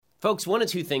Folks, one of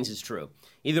two things is true.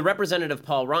 Either Representative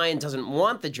Paul Ryan doesn't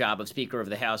want the job of Speaker of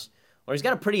the House, or he's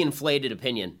got a pretty inflated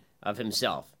opinion of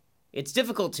himself. It's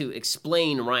difficult to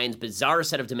explain Ryan's bizarre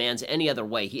set of demands any other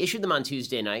way. He issued them on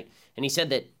Tuesday night, and he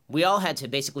said that we all had to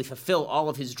basically fulfill all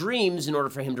of his dreams in order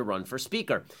for him to run for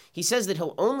Speaker. He says that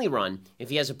he'll only run if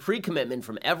he has a pre-commitment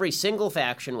from every single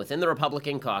faction within the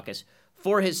Republican caucus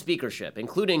for his speakership,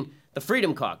 including the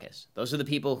Freedom Caucus. Those are the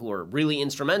people who are really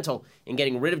instrumental in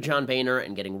getting rid of John Boehner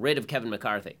and getting rid of Kevin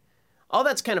McCarthy. All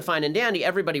that's kind of fine and dandy.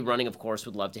 Everybody running, of course,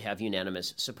 would love to have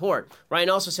unanimous support. Ryan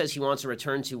also says he wants to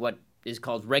return to what is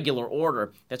called regular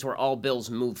order. That's where all bills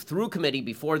move through committee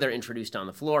before they're introduced on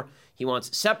the floor. He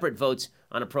wants separate votes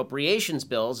on appropriations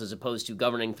bills as opposed to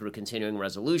governing through continuing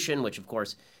resolution, which, of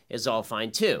course, is all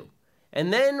fine, too.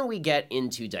 And then we get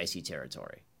into dicey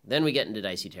territory. And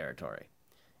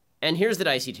here's the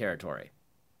dicey territory.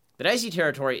 The dicey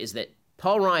territory is that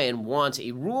Paul Ryan wants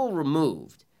a rule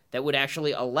removed that would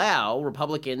actually allow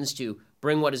Republicans to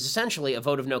bring what is essentially a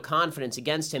vote of no confidence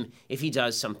against him if he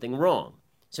does something wrong.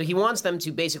 So he wants them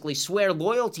to basically swear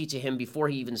loyalty to him before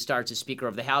he even starts as Speaker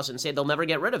of the House and say they'll never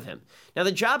get rid of him. Now,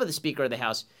 the job of the Speaker of the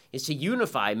House is to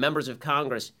unify members of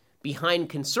Congress behind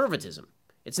conservatism.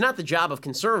 It's not the job of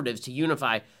conservatives to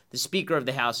unify the Speaker of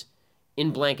the House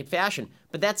in blanket fashion,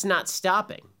 but that's not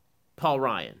stopping Paul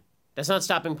Ryan. That's not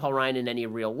stopping Paul Ryan in any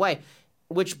real way,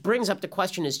 which brings up the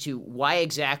question as to why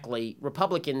exactly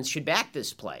Republicans should back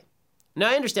this play. Now,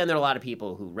 I understand there are a lot of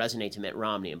people who resonate to Mitt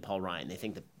Romney and Paul Ryan. They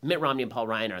think that Mitt Romney and Paul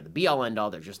Ryan are the be-all, end-all.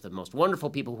 They're just the most wonderful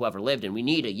people who ever lived, and we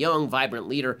need a young, vibrant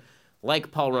leader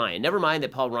like Paul Ryan. Never mind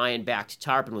that Paul Ryan backed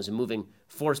TARP and was a moving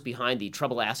force behind the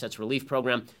Troubled Assets Relief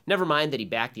Program. Never mind that he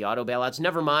backed the auto bailouts.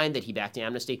 Never mind that he backed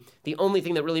amnesty. The only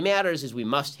thing that really matters is we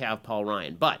must have Paul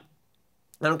Ryan. But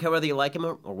I don't care whether you like him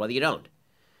or whether you don't.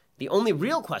 The only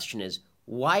real question is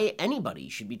why anybody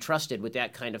should be trusted with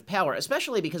that kind of power,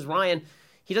 especially because Ryan,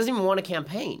 he doesn't even want to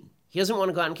campaign. He doesn't want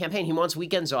to go out and campaign. He wants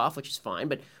weekends off, which is fine,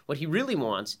 but what he really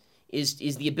wants is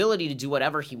the ability to do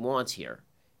whatever he wants here.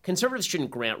 Conservatives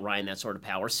shouldn't grant Ryan that sort of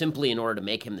power simply in order to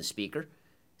make him the Speaker.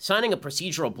 Signing a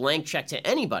procedural blank check to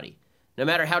anybody, no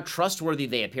matter how trustworthy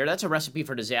they appear, that's a recipe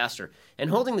for disaster. And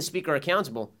holding the Speaker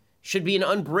accountable should be an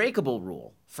unbreakable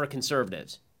rule for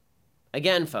conservatives.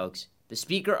 Again, folks, the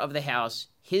Speaker of the House,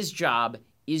 his job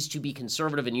is to be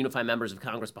conservative and unify members of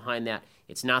Congress behind that.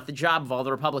 It's not the job of all the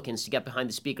Republicans to get behind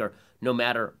the Speaker, no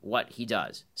matter what he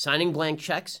does. Signing blank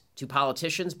checks to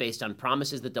politicians based on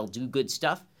promises that they'll do good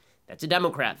stuff, that's a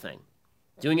Democrat thing.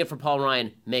 Doing it for Paul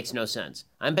Ryan makes no sense.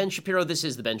 I'm Ben Shapiro. This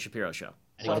is The Ben Shapiro Show.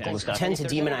 Political discussion. Tend to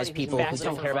demonize people who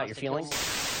don't care about your feelings.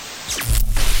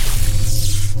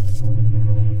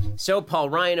 So Paul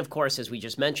Ryan, of course, as we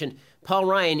just mentioned, Paul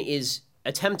Ryan is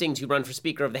attempting to run for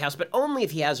Speaker of the House, but only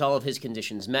if he has all of his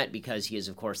conditions met, because he is,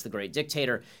 of course, the great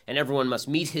dictator, and everyone must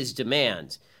meet his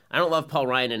demands. I don't love Paul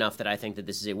Ryan enough that I think that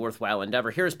this is a worthwhile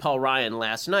endeavor. Here's Paul Ryan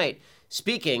last night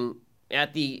speaking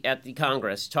at the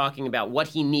Congress, talking about what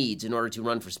he needs in order to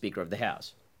run for Speaker of the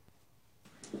House.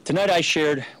 Tonight I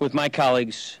shared with my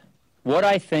colleagues what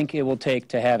I think it will take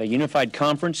to have a unified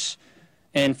conference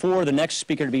and for the next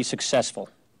Speaker to be successful.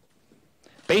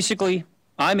 Basically,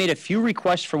 I made a few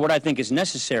requests for what I think is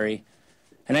necessary,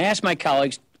 and I asked my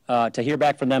colleagues to hear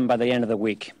back from them by the end of the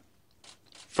week.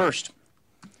 First,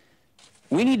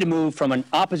 we need to move from an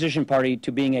opposition party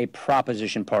to being a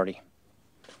proposition party.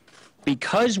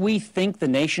 Because we think the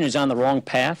nation is on the wrong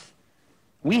path,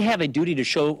 we have a duty to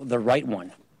show the right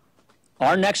one.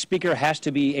 Our next speaker has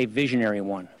to be a visionary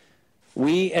one.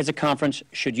 We, as a conference,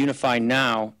 should unify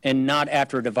now and not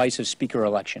after a divisive speaker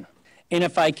election. And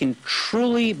if I can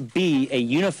truly be a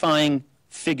unifying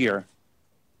figure,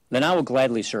 then I will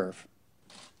gladly serve.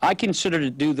 I consider to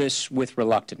do this with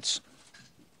reluctance.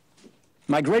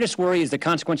 My greatest worry is the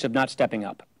consequence of not stepping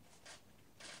up.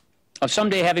 Of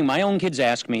someday having my own kids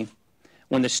ask me,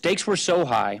 when the stakes were so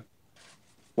high,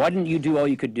 why didn't you do all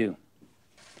you could do?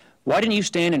 Why didn't you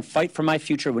stand and fight for my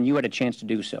future when you had a chance to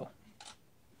do so?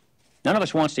 None of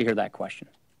us wants to hear that question.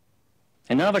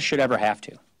 And none of us should ever have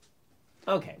to.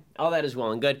 Okay, all that is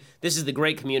well and good. This is the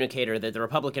great communicator that the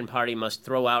Republican Party must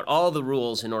throw out all the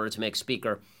rules in order to make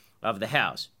Speaker of the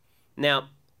House. Now,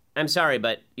 I'm sorry,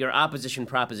 but your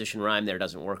opposition-proposition rhyme there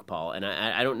doesn't work, Paul. And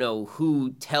I don't know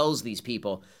who tells these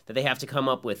people that they have to come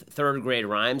up with third-grade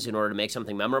rhymes in order to make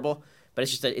something memorable, but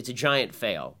it's a giant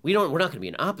fail. We're not going to be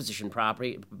an opposition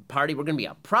party. We're going to be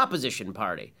a proposition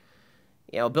party.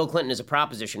 You know, Bill Clinton is a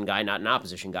proposition guy, not an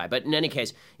opposition guy. But in any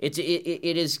case, it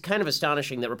is kind of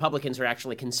astonishing that Republicans are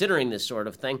actually considering this sort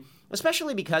of thing,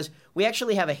 especially because we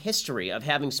actually have a history of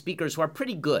having speakers who are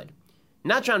pretty good.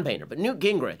 Not John Boehner, but Newt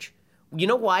Gingrich you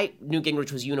know why Newt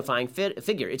Gingrich was a unifying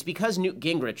figure? It's because Newt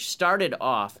Gingrich started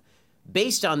off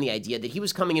based on the idea that he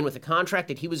was coming in with a contract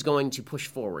that he was going to push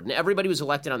forward. And everybody was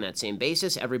elected on that same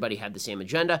basis. Everybody had the same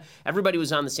agenda. Everybody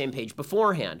was on the same page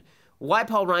beforehand. Why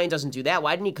Paul Ryan doesn't do that?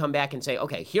 Why didn't he come back and say,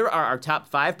 okay, here are our top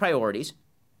 5 priorities.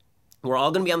 We're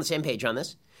all going to be on the same page on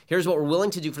this. Here's what we're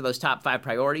willing to do for those top 5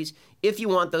 priorities. If you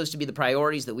want those to be the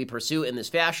priorities that we pursue in this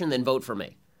fashion, then vote for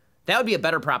me. That would be a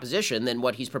better proposition than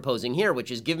what he's proposing here, which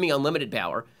is give me unlimited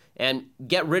power and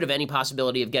get rid of any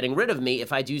possibility of getting rid of me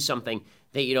if I do something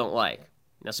that you don't like.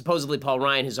 Now, supposedly Paul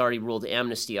Ryan has already ruled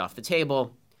amnesty off the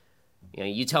table.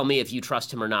 You tell me if you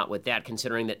trust him or not with that,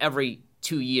 considering that every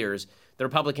 2 years the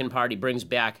Republican Party brings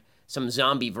back some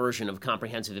zombie version of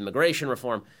comprehensive immigration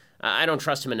reform. I don't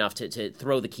trust him enough to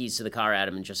throw the keys to the car at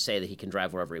him and just say that he can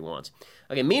drive wherever he wants.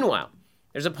 Okay, meanwhile,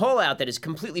 there's a poll out that is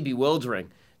completely bewildering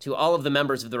to all of the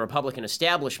members of the Republican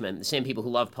establishment, the same people who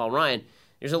love Paul Ryan.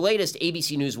 There's a latest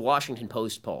ABC News Washington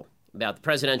Post poll about the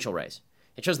presidential race.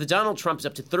 It shows that Donald Trump is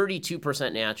up to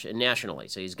 32% nationally,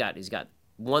 so he's got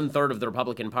 1/3 of the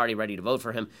Republican Party ready to vote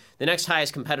for him. The next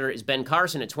highest competitor is Ben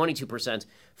Carson at 22%.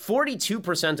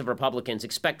 42% of Republicans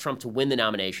expect Trump to win the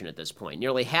nomination at this point.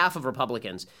 Nearly half of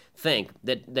Republicans think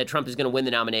that Trump is going to win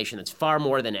the nomination. That's far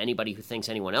more than anybody who thinks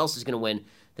anyone else is going to win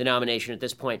the nomination at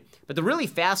this point. But the really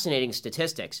fascinating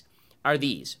statistics are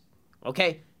these,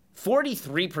 okay?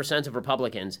 43% of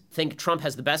Republicans think Trump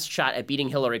has the best shot at beating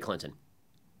Hillary Clinton.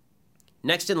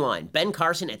 Next in line, Ben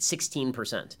Carson at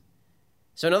 16%.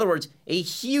 So in other words, a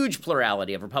huge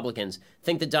plurality of Republicans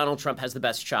think that Donald Trump has the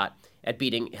best shot at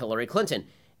beating Hillary Clinton.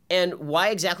 And why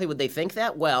exactly would they think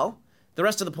that? Well, the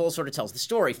rest of the poll sort of tells the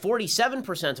story.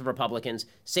 47% of Republicans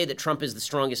say that Trump is the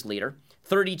strongest leader.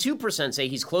 32% say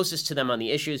he's closest to them on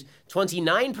the issues.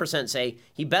 29% say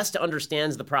he best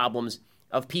understands the problems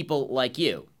of people like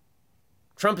you.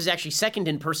 Trump is actually second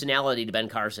in personality to Ben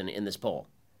Carson in this poll.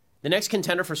 The next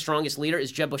contender for strongest leader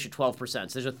is Jeb Bush at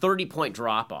 12%. So there's a 30-point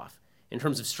drop-off in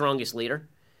terms of strongest leader.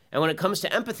 And when it comes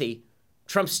to empathy,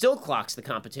 Trump still clocks the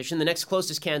competition. The next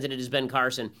closest candidate is Ben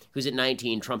Carson, who's at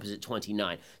 19. Trump is at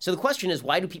 29. So the question is,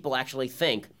 why do people actually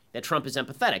think that Trump is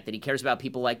empathetic, that he cares about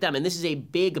people like them? And this is a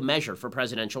big measure for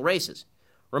presidential races.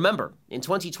 Remember, in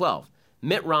 2012,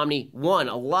 Mitt Romney won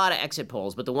a lot of exit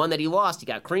polls, but the one that he lost, he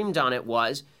got creamed on it,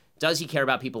 was, does he care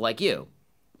about people like you?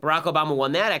 Barack Obama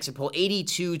won that exit poll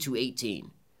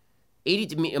 82-18.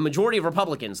 A majority of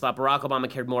Republicans thought Barack Obama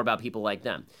cared more about people like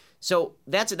them. So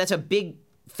that's a big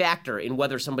factor in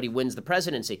whether somebody wins the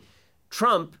presidency.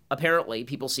 Trump, apparently,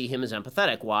 people see him as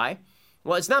empathetic. Why?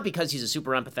 Well, it's not because he's a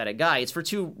super empathetic guy. It's for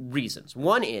 2 reasons.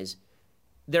 One is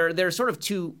there are sort of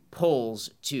 2 poles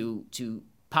to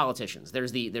politicians.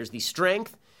 There's the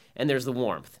strength and there's the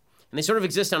warmth. And they sort of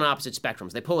exist on opposite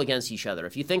spectrums. They pull against each other.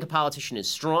 If you think a politician is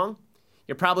strong,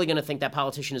 you're probably going to think that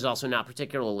politician is also not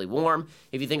particularly warm.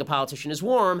 If you think a politician is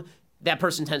warm, that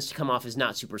person tends to come off as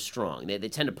not super strong. They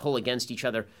tend to pull against each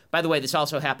other. By the way, this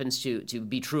also happens to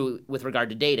be true with regard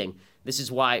to dating. This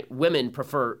is why women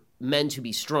prefer men to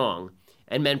be strong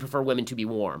and men prefer women to be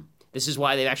warm. This is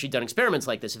why they've actually done experiments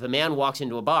like this. If a man walks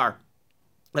into a bar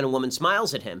and a woman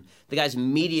smiles at him, the guy's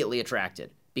immediately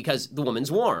attracted because the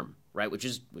woman's warm, right? Which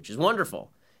is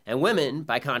wonderful. And women,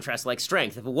 by contrast, like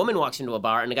strength. If a woman walks into a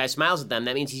bar and a guy smiles at them,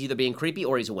 that means he's either being creepy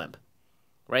or he's a wimp,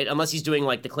 right? Unless he's doing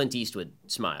like the Clint Eastwood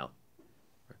smile.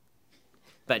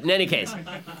 But in any case,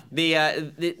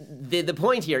 the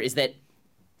point here is that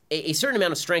a certain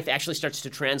amount of strength actually starts to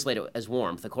translate as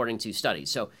warmth, according to studies.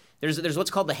 So there's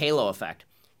what's called the halo effect.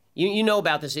 You know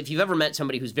about this. If you've ever met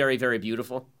somebody who's very, very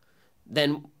beautiful,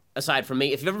 then aside from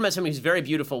me, if you've ever met somebody who's very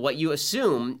beautiful, what you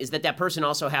assume is that person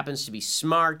also happens to be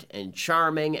smart and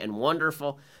charming and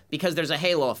wonderful because there's a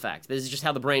halo effect. This is just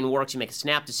how the brain works. You make a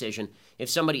snap decision. If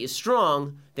somebody is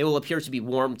strong, they will appear to be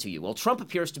warm to you. Well, Trump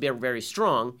appears to be very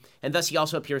strong, and thus he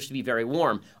also appears to be very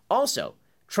warm. Also,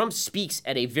 Trump speaks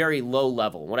at a very low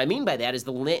level. What I mean by that is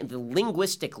the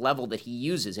linguistic level that he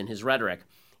uses in his rhetoric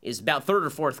is about 3rd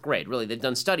or 4th grade. Really, they've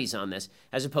done studies on this,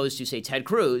 as opposed to, say, Ted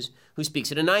Cruz, who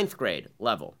speaks at a 9th grade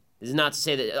level. This is not to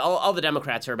say that all the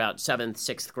Democrats are about 7th,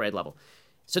 6th grade level.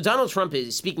 So Donald Trump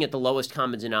is speaking at the lowest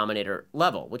common denominator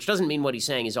level, which doesn't mean what he's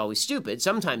saying is always stupid.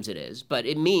 Sometimes it is, but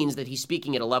it means that he's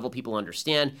speaking at a level people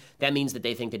understand. That means that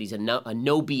they think that he's a no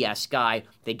BS guy.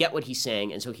 They get what he's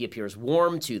saying, and so he appears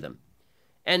warm to them.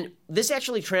 And this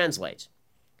actually translates.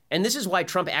 And this is why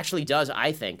Trump actually does,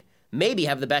 I think, maybe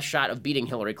have the best shot of beating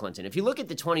Hillary Clinton. If you look at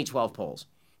the 2012 polls,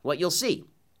 what you'll see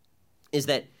is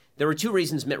that there were 2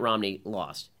 reasons Mitt Romney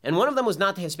lost. And one of them was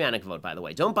not the Hispanic vote, by the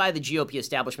way. Don't buy the GOP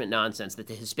establishment nonsense that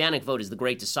the Hispanic vote is the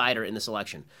great decider in this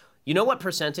election. You know what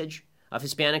percentage of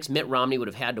Hispanics Mitt Romney would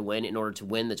have had to win in order to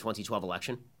win the 2012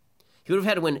 election? He would have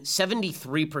had to win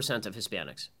 73% of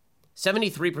Hispanics.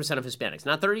 73% of Hispanics.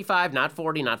 Not 35, not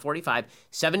 40, not 45.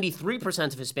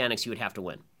 73% of Hispanics he would have to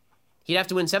win. He'd have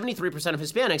to win 73% of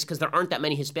Hispanics because there aren't that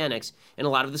many Hispanics in a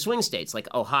lot of the swing states,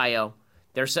 like Ohio.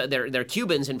 There are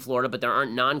Cubans in Florida, but there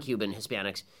aren't non-Cuban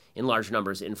Hispanics in large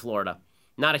numbers in Florida.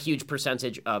 Not a huge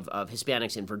percentage of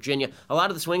Hispanics in Virginia. A lot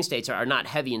of the swing states are not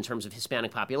heavy in terms of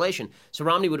Hispanic population. So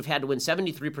Romney would have had to win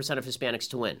 73% of Hispanics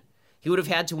to win. He would have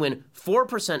had to win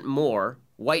 4% more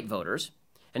white voters,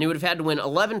 and he would have had to win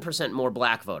 11% more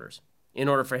black voters in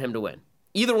order for him to win.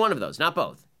 Either one of those, not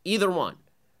both. Either one.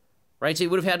 Right? So he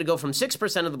would have had to go from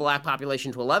 6% of the black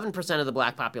population to 11% of the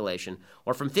black population,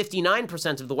 or from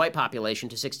 59% of the white population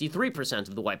to 63%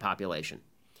 of the white population.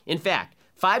 In fact,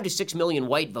 5 to 6 million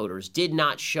white voters did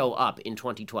not show up in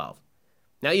 2012.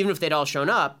 Now, even if they'd all shown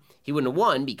up, he wouldn't have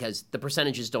won because the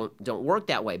percentages don't work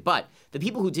that way. But the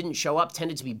people who didn't show up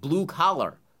tended to be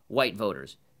blue-collar white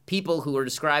voters, people who are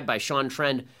described by Sean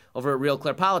Trend over at Real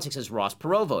Clear Politics as Ross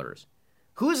Perot voters.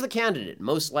 Who is the candidate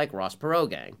most like Ross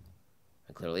Perot, gang?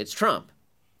 And clearly it's Trump.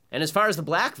 And as far as the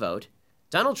black vote,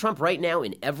 Donald Trump right now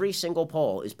in every single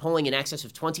poll is polling in excess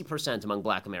of 20% among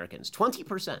black Americans.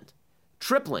 20%.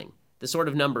 Tripling the sort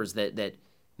of numbers that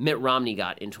Mitt Romney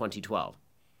got in 2012.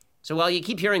 So while you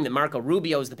keep hearing that Marco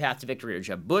Rubio is the path to victory or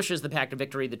Jeb Bush is the path to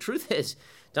victory, the truth is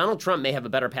Donald Trump may have a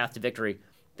better path to victory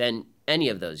than any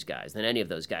of those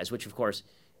guys, which of course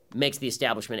makes the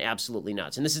establishment absolutely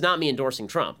nuts. And this is not me endorsing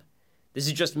Trump. This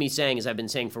is just me saying, as I've been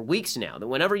saying for weeks now, that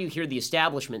whenever you hear the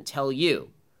establishment tell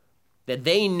you that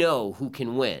they know who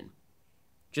can win,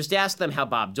 just ask them how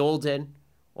Bob Dole did,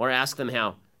 or ask them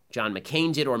how John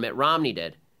McCain did or Mitt Romney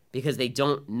did, because they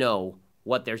don't know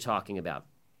what they're talking about.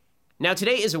 Now,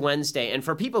 today is a Wednesday, and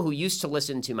for people who used to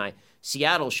listen to my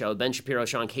Seattle show, Ben Shapiro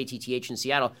Show on KTTH in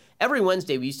Seattle, every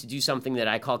Wednesday we used to do something that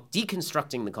I call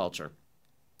Deconstructing the Culture.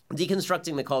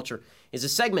 Deconstructing the Culture is a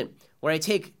segment where I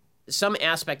take some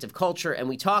aspect of culture and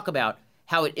we talk about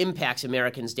how it impacts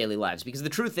Americans' daily lives. Because the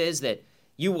truth is that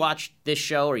you watch this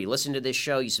show or you listen to this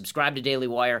show, you subscribe to Daily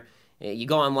Wire, you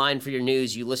go online for your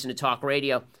news, you listen to talk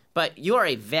radio, but you are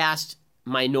a vast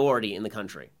minority in the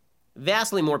country.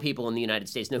 Vastly more people in the United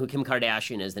States know who Kim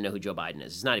Kardashian is than know who Joe Biden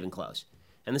is. It's not even close.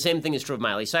 And the same thing is true of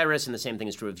Miley Cyrus, and the same thing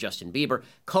is true of Justin Bieber.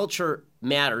 Culture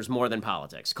matters more than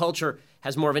politics. Culture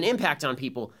has more of an impact on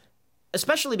people,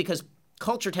 especially because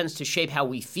culture tends to shape how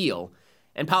we feel,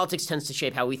 and politics tends to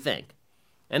shape how we think.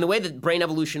 And the way that brain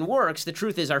evolution works, the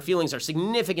truth is our feelings are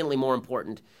significantly more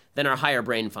important than our higher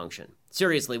brain function.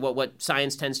 Seriously, what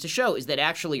science tends to show is that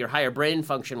actually your higher brain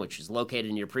function, which is located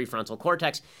in your prefrontal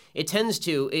cortex, it's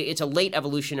a late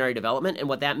evolutionary development, and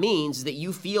what that means is that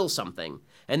you feel something,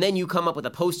 and then you come up with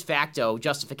a post facto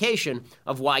justification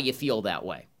of why you feel that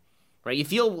way. Right? You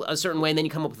feel a certain way, and then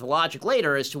you come up with the logic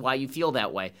later as to why you feel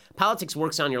that way. Politics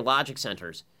works on your logic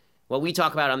centers. What we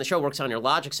talk about on the show works on your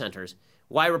logic centers.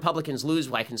 Why Republicans lose,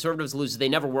 why conservatives lose, they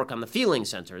never work on the feeling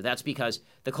center. That's because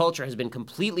the culture has been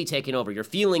completely taken over. Your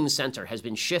feeling center has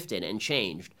been shifted and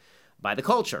changed by the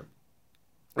culture.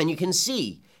 And you can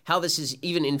see how this is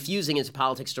even infusing into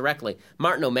politics directly.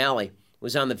 Martin O'Malley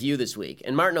was on The View this week.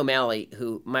 And Martin O'Malley,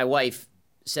 who my wife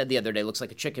said the other day looks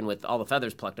like a chicken with all the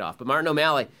feathers plucked off, but Martin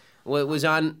O'Malley was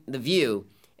on The View,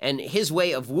 and his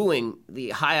way of wooing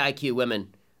the high IQ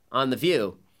women on The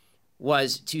View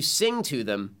was to sing to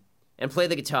them and play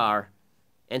the guitar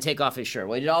and take off his shirt.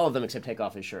 Well, he did all of them except take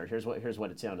off his shirt. Here's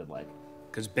what it sounded like.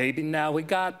 'Cause baby, now we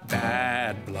got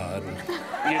bad blood.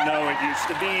 You know it used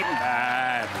to be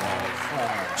bad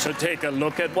blood. So take a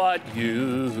look at what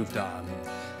you've done.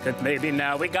 'Cause maybe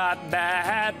now we got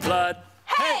bad blood.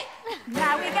 Hey!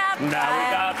 Now we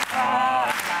got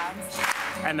problems.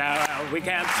 And now we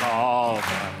can't solve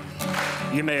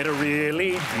them. You made a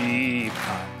really deep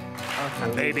cut.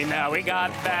 And baby, now we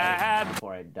got bad.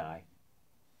 Before I die.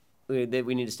 We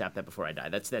need to stop that before I die.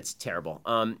 That's terrible.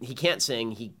 He can't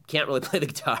sing. He can't really play the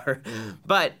guitar.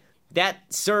 But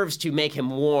that serves to make him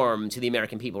warm to the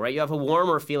American people, right? You have a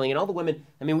warmer feeling. And all the women,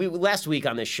 last week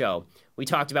on this show, we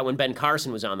talked about when Ben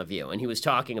Carson was on The View, and he was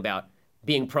talking about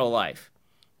being pro-life.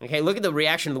 Okay, look at the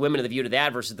reaction of the women of The View to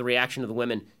that versus the reaction of the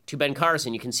women to Ben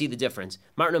Carson. You can see the difference.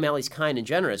 Martin O'Malley's kind and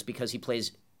generous because he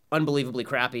plays unbelievably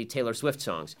crappy Taylor Swift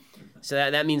songs. So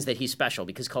that means that he's special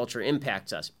because culture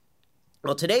impacts us.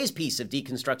 Well, today's piece of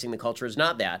Deconstructing the Culture is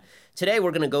not that. Today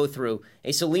we're going to go through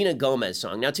a Selena Gomez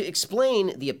song. Now, to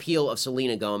explain the appeal of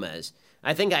Selena Gomez,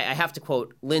 I think I have to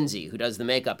quote Lindsay, who does the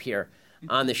makeup here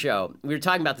on the show. We were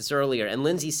talking about this earlier, and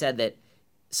Lindsay said that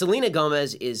Selena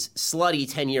Gomez is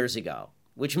slutty 10 years ago,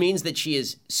 which means that she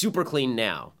is super clean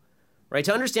now. right?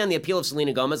 To understand the appeal of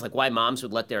Selena Gomez, like why moms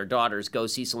would let their daughters go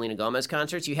see Selena Gomez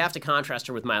concerts, you have to contrast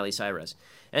her with Miley Cyrus.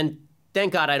 And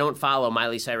thank God I don't follow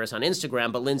Miley Cyrus on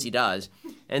Instagram, but Lindsay does.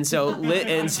 And so,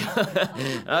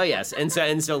 oh yes, and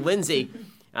so Lindsay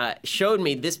showed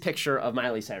me this picture of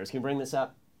Miley Cyrus. Can you bring this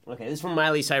up? Okay, this is from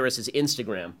Miley Cyrus's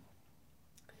Instagram.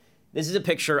 This is a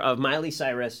picture of Miley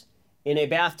Cyrus in a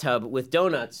bathtub with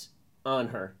donuts on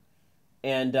her.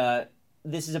 And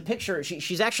this is a picture,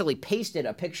 she's actually pasted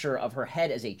a picture of her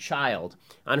head as a child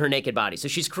on her naked body. So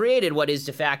she's created what is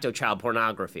de facto child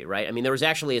pornography, right? I mean, there was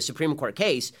actually a Supreme Court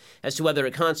case as to whether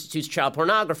it constitutes child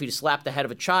pornography to slap the head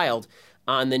of a child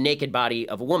on the naked body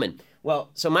of a woman.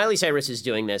 Well, so Miley Cyrus is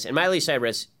doing this, and Miley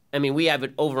Cyrus, I mean, we have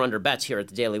over-under bets here at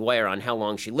the Daily Wire on how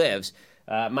long she lives.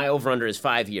 My over-under is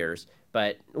 5 years.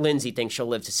 But Lindsay thinks she'll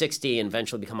live to 60 and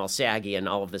eventually become all saggy, and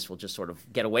all of this will just sort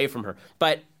of get away from her.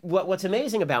 But what's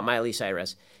amazing about Miley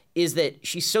Cyrus is that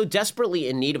she's so desperately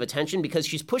in need of attention because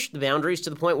she's pushed the boundaries to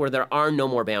the point where there are no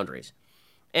more boundaries.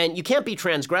 And you can't be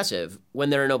transgressive when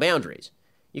there are no boundaries.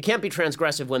 You can't be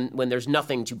transgressive when there's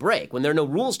nothing to break. When there are no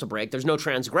rules to break, there's no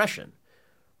transgression,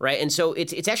 right? And so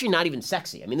it's actually not even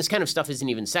sexy. I mean, this kind of stuff isn't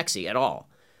even sexy at all,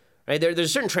 right? There's a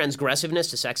certain transgressiveness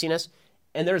to sexiness.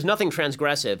 And there's nothing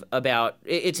transgressive about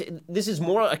it. This is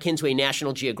more akin to a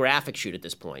National Geographic shoot at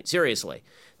this point, seriously,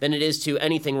 than it is to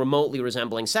anything remotely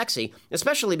resembling sexy,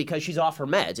 especially because she's off her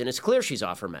meds, and it's clear she's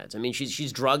off her meds. I mean,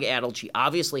 she's drug-addled. She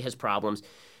obviously has problems.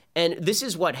 And this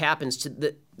is what happens to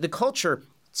the culture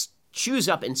chews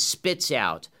up and spits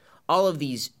out all of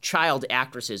these child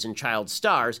actresses and child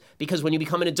stars because when you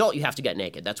become an adult, you have to get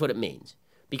naked. That's what it means.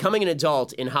 Becoming an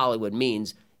adult in Hollywood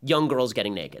means young girls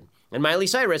getting naked. And Miley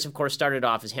Cyrus, of course, started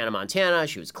off as Hannah Montana.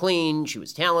 She was clean. She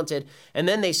was talented. And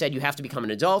then they said, you have to become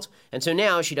an adult. And so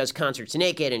now she does concerts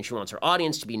naked, and she wants her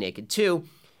audience to be naked too.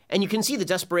 And you can see the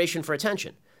desperation for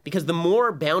attention. Because the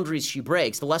more boundaries she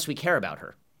breaks, the less we care about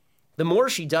her. The more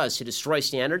she does to destroy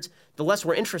standards, the less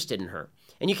we're interested in her.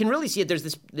 And you can really see it.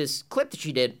 There's this clip that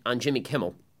she did on Jimmy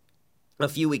Kimmel a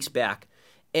few weeks back.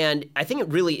 And I think it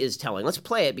really is telling. Let's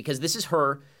play it because this is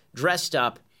her dressed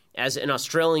up as an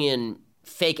Australian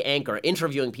fake anchor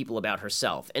interviewing people about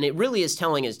herself. And it really is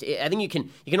telling us, I think you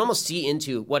can almost see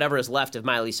into whatever is left of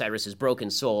Miley Cyrus's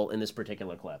broken soul in this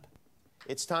particular clip.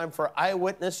 It's time for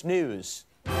Eyewitness News.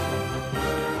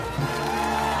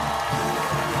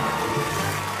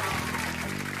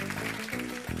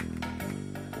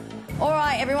 All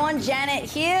right, everyone, Janet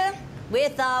here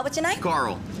with, what's your name?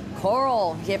 Carl.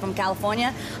 Coral here from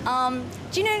California.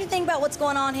 Do you know anything about what's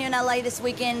going on here in LA this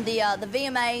weekend? The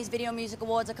VMAs, Video Music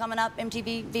Awards, are coming up,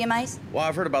 MTV VMAs? Well,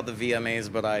 I've heard about the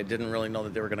VMAs, but I didn't really know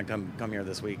that they were going to come here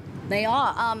this week. They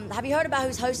are. Have you heard about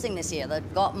who's hosting this year?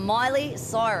 They've got Miley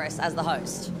Cyrus as the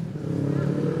host.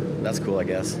 That's cool, I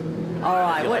guess. All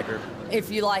right. If you like her.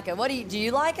 If you like her. Do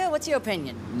you like her? What's your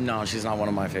opinion? No, she's not one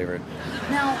of my favorite.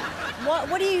 Now,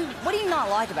 what do you not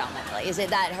like about Miley? Is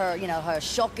it that her, her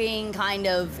shocking kind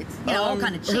of, it's, all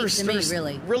kind of cheap to me,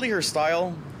 really? Really her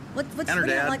style. What and her do you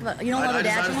dad. not like about? You don't love her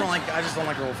dad? I just don't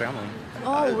like her whole family.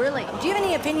 Oh, really? Do you have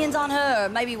any opinions on her, or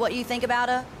maybe what you think about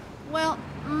her? Well,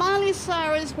 Miley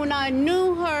Cyrus, when I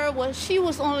knew her, she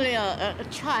was only a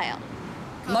child.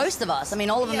 Most of us. I mean,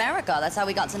 all of America. That's how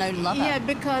we got to know and love her. Yeah,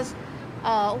 because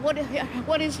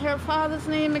what is her father's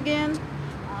name again?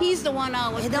 He's the one I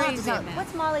was crazy about.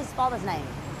 What's Miley's father's name?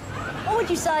 What would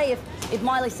you say if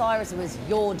Miley Cyrus was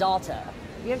your daughter?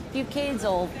 You have kids,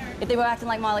 or if they were acting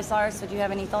like Miley Cyrus, would you have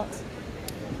any thoughts?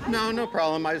 No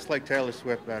problem. I just like Taylor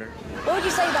Swift better. What would you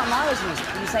say about Miley's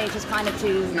music? Would you say it's just kind of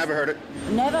too... Never heard it.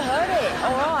 Never heard it.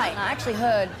 All right. I actually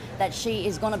heard that she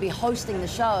is going to be hosting the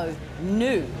show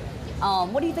nude.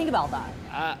 What do you think about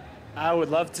that? I would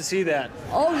love to see that.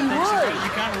 Oh, you would? You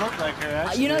kind of look like her,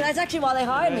 actually. That's actually why they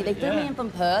hired me. They flew me in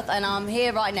from Perth, and I'm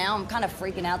here right now. I'm kind of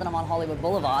freaking out that I'm on Hollywood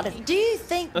Boulevard. Do you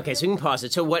think... Okay, so we can pause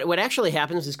it. So what actually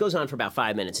happens, this goes on for about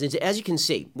 5 minutes. As you can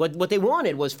see, what they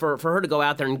wanted was for her to go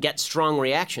out there and get strong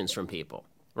reactions from people,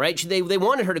 right? They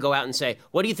wanted her to go out and say,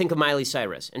 what do you think of Miley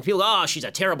Cyrus? And people, oh, she's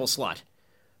a terrible slut.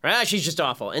 Right? She's just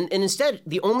awful. And instead,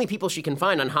 the only people she can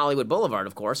find on Hollywood Boulevard,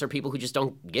 of course, are people who just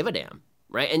don't give a damn.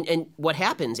 Right? And what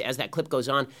happens as that clip goes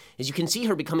on is you can see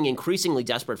her becoming increasingly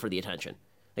desperate for the attention.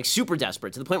 Like super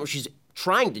desperate, to the point where she's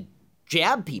trying to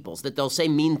jab people so that they'll say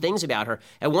mean things about her.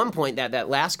 At one point, that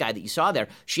last guy that you saw there,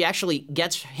 she actually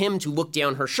gets him to look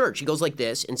down her shirt. She goes like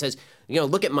this and says,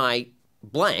 look at my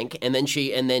blank, and then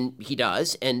he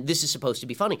does, and this is supposed to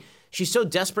be funny. She's so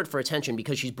desperate for attention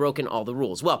because she's broken all the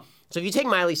rules. Well, so if you take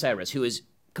Miley Cyrus, who has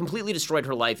completely destroyed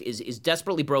her life, is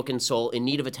desperately broken soul, in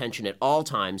need of attention at all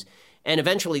times, and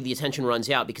eventually the attention runs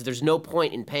out because there's no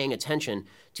point in paying attention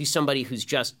to somebody who's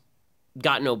just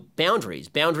got no boundaries.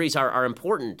 Boundaries are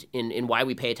important in why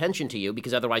we pay attention to you,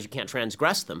 because otherwise you can't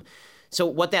transgress them. So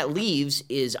what that leaves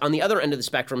is, on the other end of the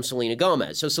spectrum, Selena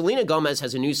Gomez. So Selena Gomez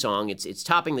has a new song. It's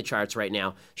topping the charts right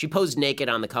now. She posed naked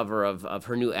on the cover of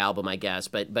her new album, I guess,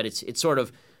 but it's sort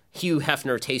of Hugh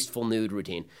Hefner tasteful nude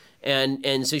routine.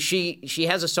 And so she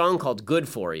has a song called Good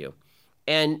For You.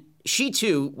 And she,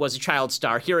 too, was a child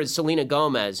star. Here is Selena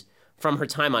Gomez from her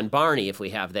time on Barney, if we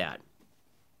have that.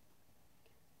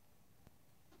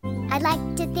 I'd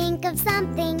like to think of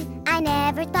something I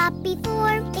never thought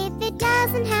before. If it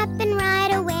doesn't happen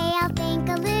right away, I'll think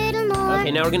a little more.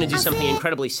 Okay, now we're going to do something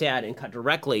incredibly sad and cut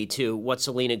directly to what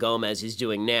Selena Gomez is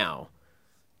doing now.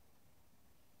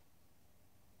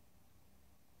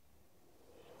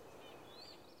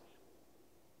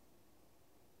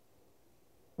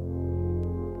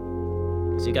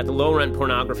 So you got the low-rent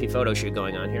pornography photo shoot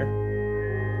going on here.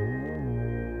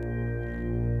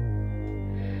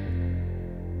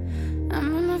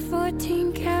 I'm on my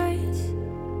 14 carats.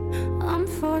 I'm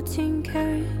 14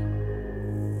 carat.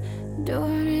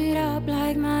 Doing it up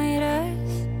like my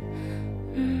ex.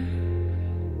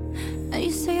 And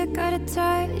you say I got a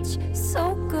touch.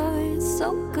 So good,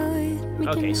 so good.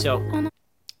 Okay, so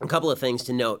a couple of things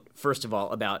to note, first of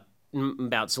all, about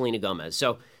Selena Gomez.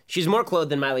 So she's more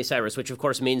clothed than Miley Cyrus, which of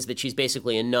course means that she's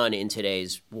basically a nun in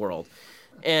today's world.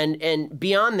 And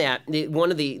beyond that,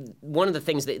 one of the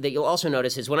things that you'll also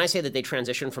notice is when I say that they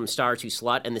transition from star to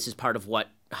slut, and this is part of what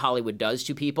Hollywood does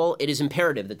to people, it is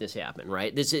imperative that this happen,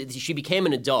 right? She became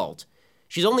an adult.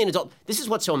 She's only an adult. This is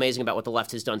what's so amazing about what the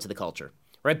left has done to the culture,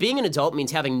 right? Being an adult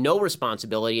means having no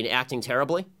responsibility and acting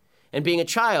terribly, and being a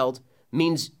child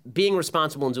means being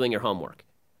responsible and doing your homework,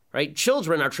 right?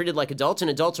 Children are treated like adults,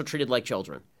 and adults are treated like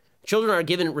children. Children are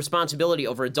given responsibility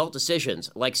over adult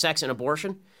decisions like sex and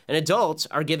abortion, and adults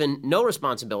are given no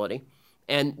responsibility,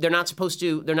 and they're not supposed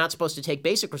to take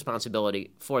basic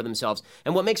responsibility for themselves.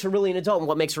 And what makes her really an adult and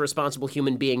what makes her a responsible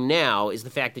human being now is the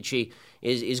fact that she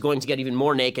is going to get even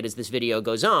more naked as this video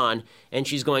goes on, and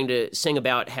she's going to sing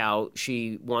about how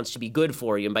she wants to be good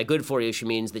for you. And by good for you, she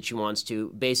means that she wants to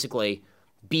basically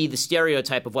be the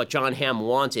stereotype of what John Hamm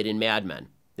wanted in Mad Men.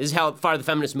 This is how far the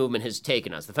feminist movement has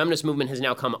taken us. The feminist movement has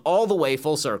now come all the way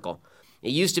full circle.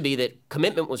 It used to be that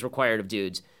commitment was required of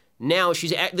dudes. Now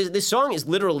this song is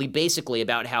literally basically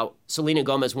about how Selena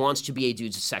Gomez wants to be a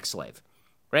dude's sex slave,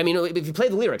 right? I mean, if you play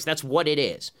the lyrics, that's what it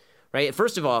is, right?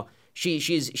 First of all,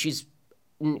 she's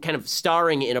kind of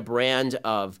starring in a brand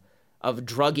of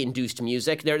drug-induced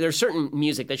music. There's certain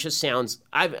music that just sounds.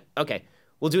 Okay,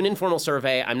 we'll do an informal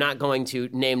survey. I'm not going to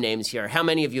name names here. How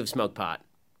many of you have smoked pot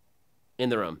in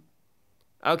the room?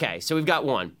 Okay, so we've got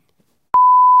one.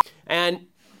 And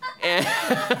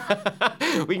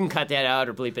we can cut that out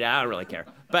or bleep it out. I don't really care.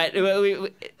 But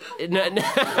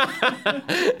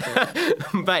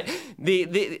but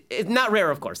it's not rare,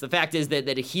 of course. The fact is that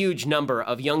a huge number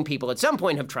of young people at some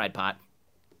point have tried pot.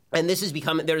 And this has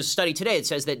become, there's a study today that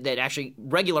says that actually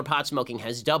regular pot smoking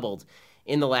has doubled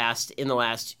in the last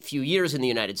few years in the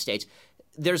United States.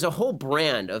 There's a whole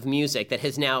brand of music that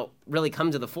has now really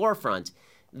come to the forefront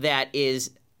that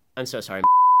is, I'm so sorry,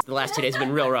 the last 2 days have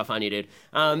been real rough on you, dude.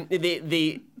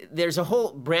 There's a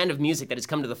whole brand of music that has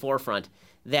come to the forefront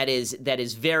that is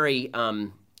very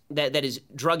that is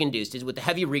drug induced, is with the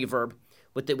heavy reverb,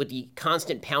 with the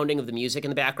constant pounding of the music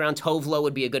in the background. Tovlo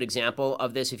would be a good example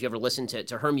of this if you ever listen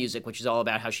to her music, which is all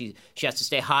about how she has to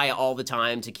stay high all the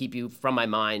time to keep you from my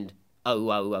mind.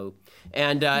 Oh.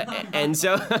 And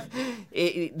so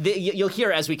you'll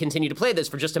hear as we continue to play this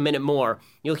for just a minute more,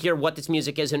 you'll hear what this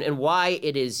music is and why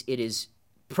it is. This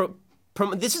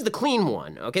is the clean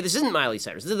one, okay? This isn't Miley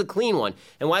Cyrus. This is the clean one,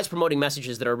 and why it's promoting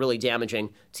messages that are really damaging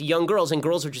to young girls, and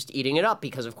girls are just eating it up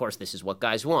because, of course, this is what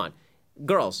guys want.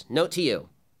 Girls, note to you,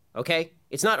 okay?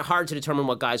 It's not hard to determine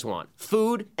what guys want.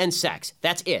 Food and sex,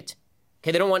 that's it.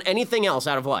 Okay, they don't want anything else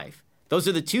out of life. Those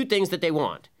are the two things that they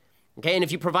want, okay? And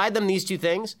if you provide them these two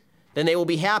things, then they will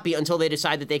be happy until they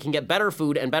decide that they can get better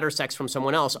food and better sex from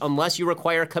someone else, unless you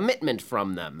require commitment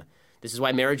from them. This is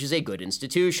why marriage is a good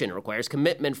institution. It requires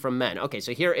commitment from men. Okay,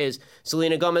 so here is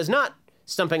Selena Gomez not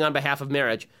stumping on behalf of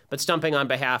marriage, but stumping on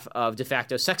behalf of de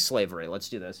facto sex slavery. Let's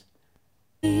do this.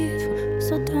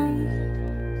 So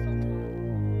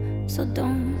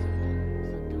don't.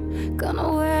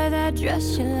 Gonna wear that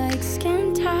dress you like,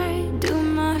 skin tight. Do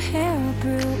my hair up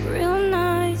real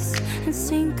nice. And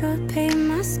syncopate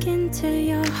my skin to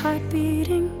your heart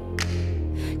beating.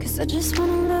 'Cause I just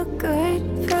wanna look good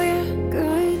for you,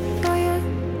 good for you.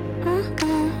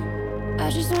 I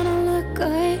just wanna look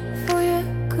good for you,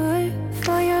 good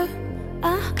for you.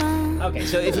 Okay,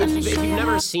 so if you've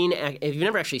never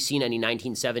actually seen any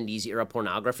 1970s era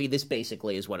pornography, this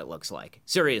basically is what it looks like.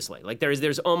 Seriously, like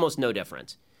there's almost no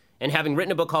difference. And having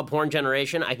written a book called Porn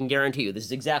Generation, I can guarantee you this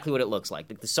is exactly what it looks like.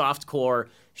 The soft core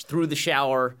through the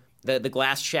shower, the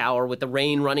glass shower with the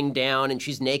rain running down, and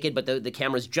she's naked, but the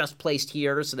camera's just placed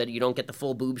here so that you don't get the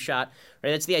full boob shot. Right?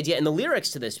 That's the idea. And the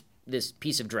lyrics to this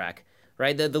piece of dreck,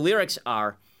 right? The lyrics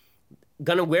are,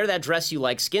 gonna wear that dress you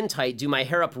like, skin tight, do my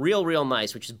hair up real, real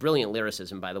nice, which is brilliant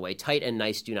lyricism, by the way. Tight and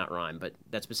nice do not rhyme, but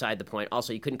that's beside the point.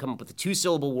 Also, you couldn't come up with a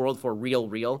two-syllable word for real,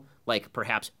 real, like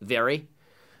perhaps very.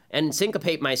 And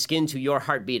syncopate my skin to your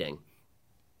heart beating.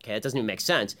 Okay, it doesn't even make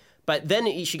sense. But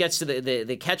then she gets to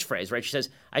the catchphrase, right? She says,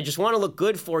 I just want to look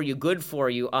good for you, good for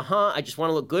you. I just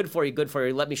want to look good for you, good for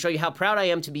you. Let me show you how proud I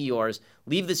am to be yours.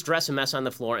 Leave this dress a mess on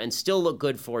the floor and still look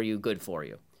good for you, good for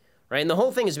you. Right? And the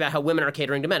whole thing is about how women are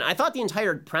catering to men. I thought the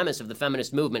entire premise of the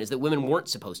feminist movement is that women weren't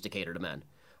supposed to cater to men.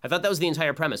 I thought that was the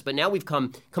entire premise. But now we've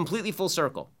come completely full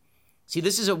circle. See,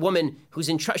 this is a woman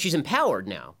who's she's empowered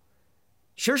now.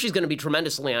 Sure, she's going to be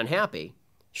tremendously unhappy.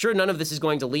 Sure, none of this is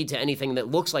going to lead to anything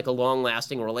that looks like a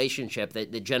long-lasting relationship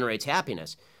that generates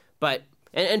happiness. But,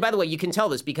 and by the way, you can tell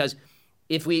this because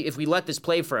if we let this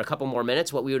play for a couple more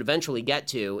minutes, what we would eventually get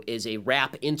to is a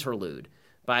rap interlude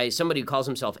by somebody who calls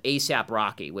himself A$AP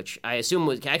Rocky, which I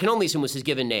can only assume was his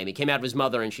given name. He came out of his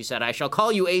mother and she said, I shall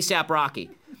call you A$AP Rocky.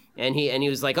 And he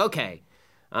was like, okay.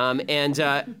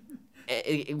 Where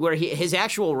his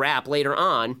actual rap later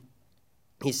on,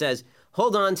 he says,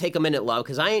 hold on, take a minute, love,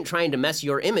 because I ain't trying to mess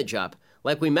your image up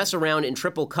like we mess around in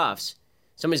triple cuffs.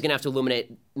 Somebody's going to have to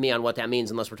illuminate me on what that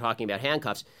means unless we're talking about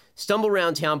handcuffs. Stumble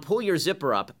around town, pull your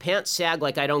zipper up, pants sag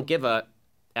like I don't give a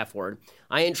F word.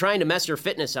 I ain't trying to mess your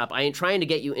fitness up. I ain't trying to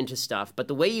get you into stuff. But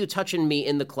the way you touching me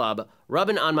in the club,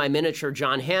 rubbing on my miniature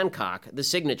John Hancock, the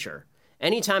signature.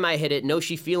 Anytime I hit it, know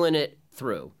she feeling it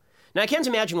through. Now, I can't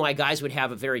imagine why guys would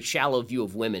have a very shallow view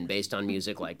of women based on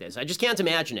music like this. I just can't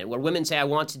imagine it, where women say, I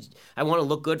want to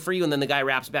look good for you, and then the guy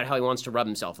raps about how he wants to rub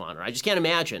himself on her. I just can't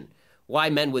imagine why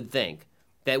men would think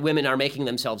that women are making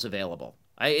themselves available.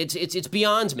 It's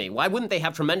beyond me. Why wouldn't they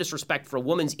have tremendous respect for a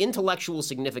woman's intellectual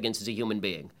significance as a human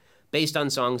being based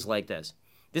on songs like this?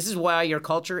 This is why your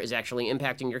culture is actually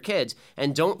impacting your kids,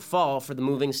 and don't fall for the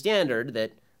moving standard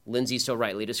that Lindsay so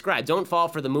rightly described. Don't fall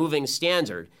for the moving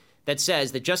standard that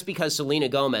says that just because Selena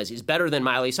Gomez is better than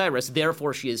Miley Cyrus,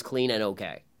 therefore she is clean and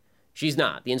okay. She's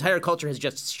not. The entire culture has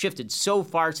just shifted so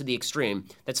far to the extreme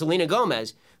that Selena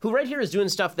Gomez, who right here is doing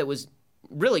stuff that was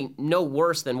really no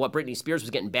worse than what Britney Spears was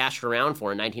getting bashed around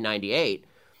for in 1998,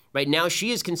 right now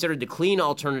she is considered the clean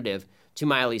alternative to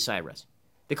Miley Cyrus.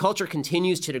 The culture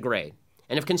continues to degrade.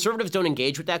 And if conservatives don't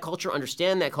engage with that culture,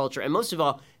 understand that culture, and most of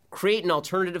all, create an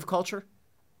alternative culture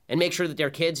and make sure that their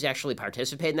kids actually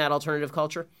participate in that alternative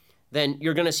culture, then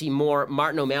you're going to see more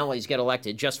Martin O'Malley's get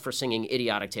elected just for singing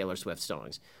idiotic Taylor Swift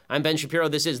songs. I'm Ben Shapiro.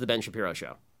 This is The Ben Shapiro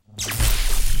Show.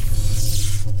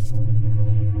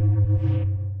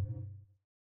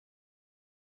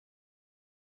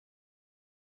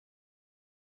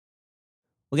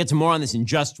 We'll get to more on this in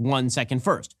just 1 second.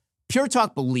 First, Pure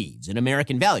Talk believes in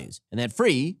American values, and that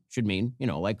free should mean,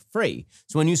 like free.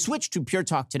 So when you switch to Pure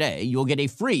Talk today, you'll get a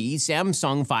free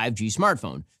Samsung 5G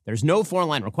smartphone. There's no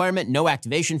foreign-line requirement, no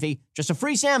activation fee, just a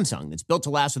free Samsung that's built to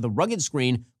last with a rugged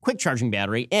screen, quick charging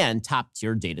battery, and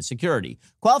top-tier data security.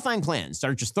 Qualifying plans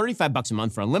start at just $35 a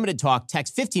month for unlimited talk,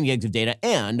 text, 15 gigs of data,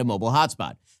 and a mobile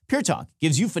hotspot. Pure Talk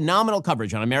gives you phenomenal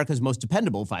coverage on America's most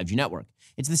dependable 5G network.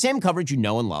 It's the same coverage you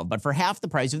know and love, but for half the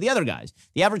price of the other guys.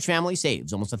 The average family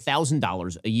saves almost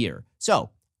 $1,000 a year. So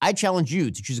I challenge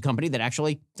you to choose a company that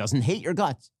actually doesn't hate your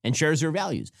guts and shares your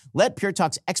values. Let Pure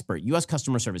Talk's expert U.S.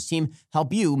 customer service team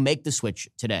help you make the switch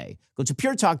today. Go to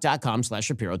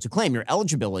puretalk.com/Shapiro to claim your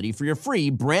eligibility for your free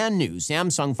brand new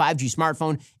Samsung 5G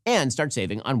smartphone and start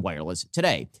saving on wireless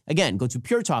today. Again, go to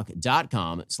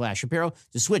puretalk.com/Shapiro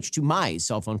to switch to my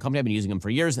cell phone company. I've been using them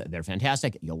for years. They're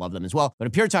fantastic. You'll love them as well. Go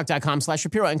to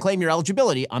puretalk.com/Shapiro and claim your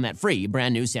eligibility on that free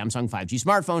brand new Samsung 5G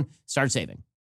smartphone. Start saving.